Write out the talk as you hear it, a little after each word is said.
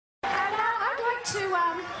like to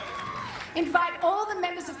invite all the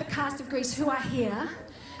members of the cast of Grease who are here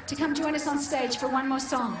to come join us on stage for one more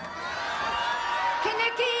song.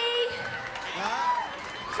 Kaniki,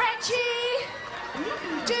 Frenchie,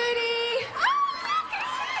 Judy,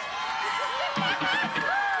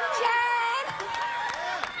 Jan.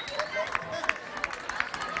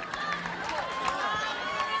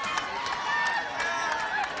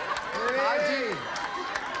 Hey,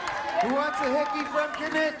 who wants a hickey from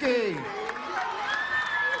Kaniki?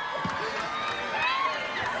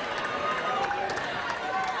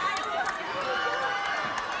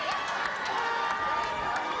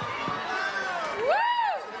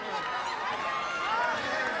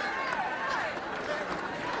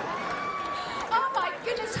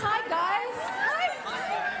 Hi, guys.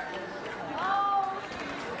 Hi. Oh.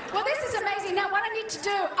 Well, this is amazing. Now, what I need to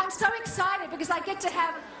do, I'm so excited because I get to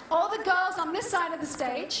have all the girls on this side of the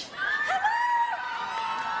stage. Hello.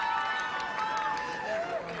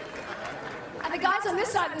 And the guys on this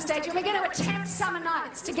side of the stage, and we're going to attempt summer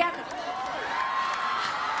nights together.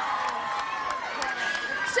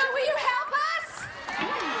 So, will you help us?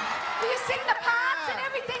 Will you sing the parts and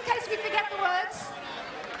everything in case we forget the words?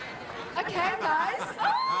 Okay, guys.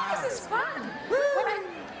 Oh, this is fun. Women,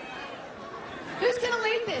 who's going to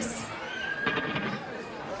lead this?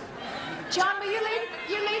 John, will you lead?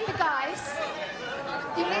 You lead the guys.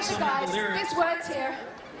 You lead the guys. There's words here.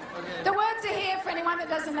 The words are here for anyone that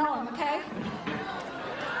doesn't know them, okay?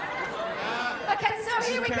 Okay, so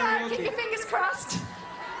here we go. Keep your fingers crossed.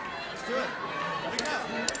 Let's do it. Here we go.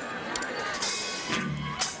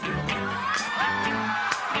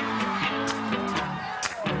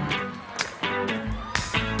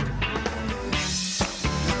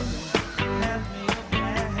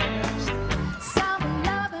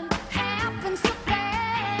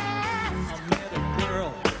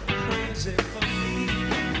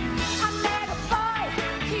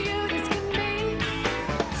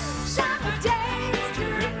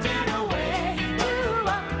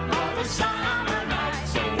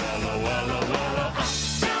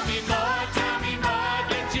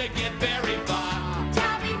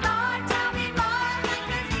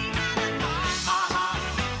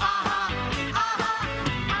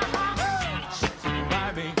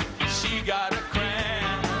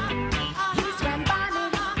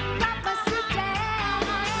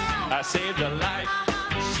 I saved her life.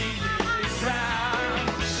 She lay drowned.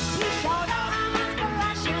 She showed up with the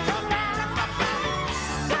lashes around.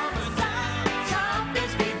 Summertime,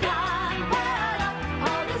 something's begun. Well,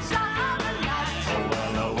 all the summer nights. Oh,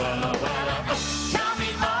 well, oh, well, oh, well, oh. Tell me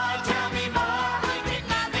more, tell me more. We did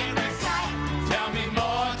nothing recite. Tell me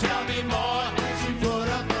more, tell me more. She put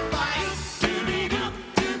up a fight. Doobie-doo,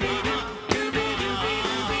 doobie-doo,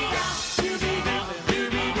 doobie-doo-bee-doo-bee-down. Doobie-doo,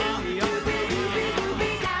 doobie-doo,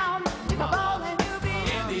 doobie-doo-bee-doo-bee down. To go bowling,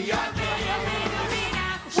 doobie in the arcade.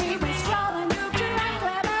 We went strolling, doobie and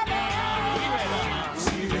reminiscing.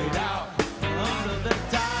 We laid out under the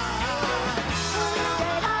tide. We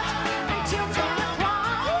stayed out until 10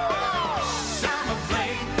 o'clock. Summer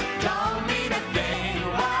flame don't mean a thing.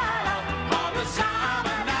 Right up on the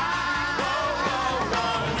summer night. Whoa, whoa,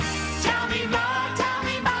 whoa. Tell me more,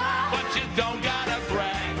 but you don't gotta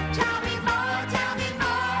brag. Tell me more,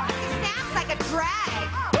 it sounds like a drag.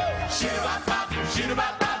 Shoot-a-bop-bop,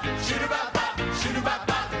 shoot-a-bop-bop, shoot-a-bop-bop,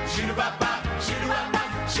 shoot-a-bop-bop, shoot-a-bop-bop,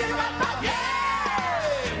 shoot-a-bop-bop, shoot-a-bop-bop,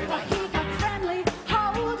 yeah! Well, he got friendly,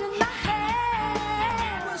 holding my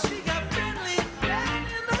hand. Well, she got friendly, back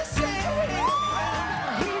in the sand.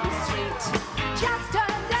 He was sweet, just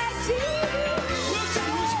turned 18. Well, she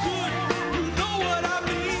was good, you know what I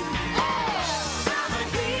mean. Summer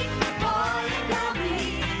heat, boy, you know me.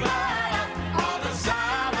 Right up all the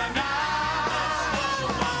summer nights.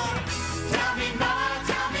 Tell me more,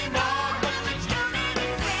 but you don't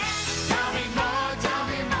understand. Tell me more,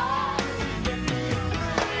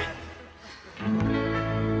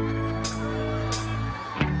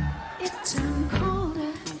 It turned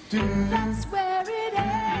colder, that's where it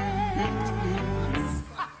ends.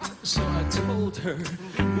 So I told her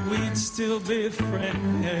we'd still be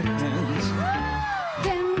friends.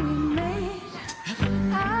 Then we made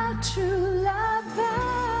our true love vow.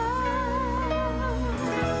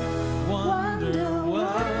 Wonder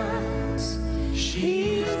what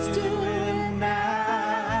she's doing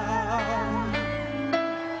now.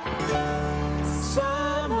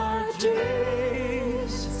 Summer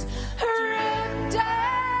dreams ripped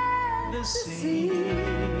at the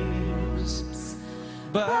seams,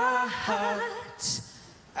 But but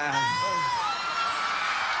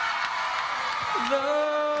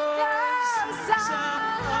the